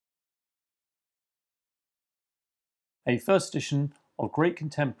A first edition of Great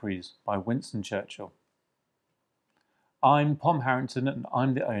Contemporaries by Winston Churchill. I'm Pom Harrington and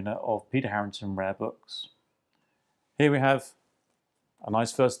I'm the owner of Peter Harrington Rare Books. Here we have a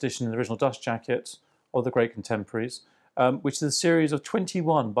nice first edition in the original dust jacket of the Great Contemporaries, which is a series of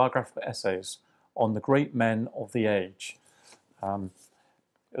 21 biographical essays on the great men of the age. It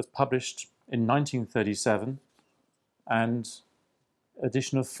was published in 1937 and an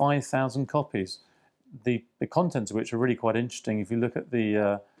edition of 5,000 copies. The contents of which are really quite interesting if you look at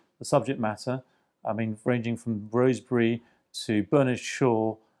the subject matter. I mean, ranging from Rosebery to Bernard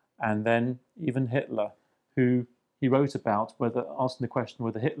Shaw and then even Hitler, who he wrote about, asking the question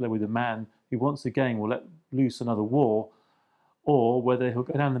whether Hitler was a man who once again will let loose another war, or whether he'll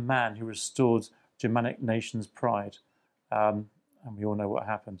go down the man who restored Germanic nations' pride. And we all know what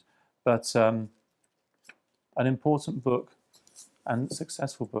happened. But an important book and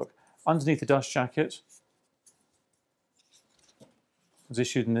successful book. Underneath the dust jacket was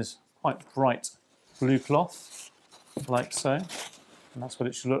issued in this quite bright blue cloth, like so, and that's what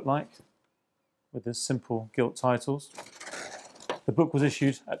it should look like with the simple gilt titles. The book was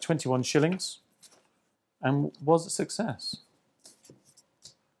issued at 21 shillings and was a success.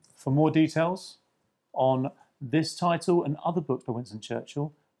 For more details on this title and other books by Winston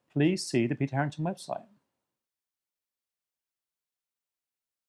Churchill, please see the Peter Harrington website.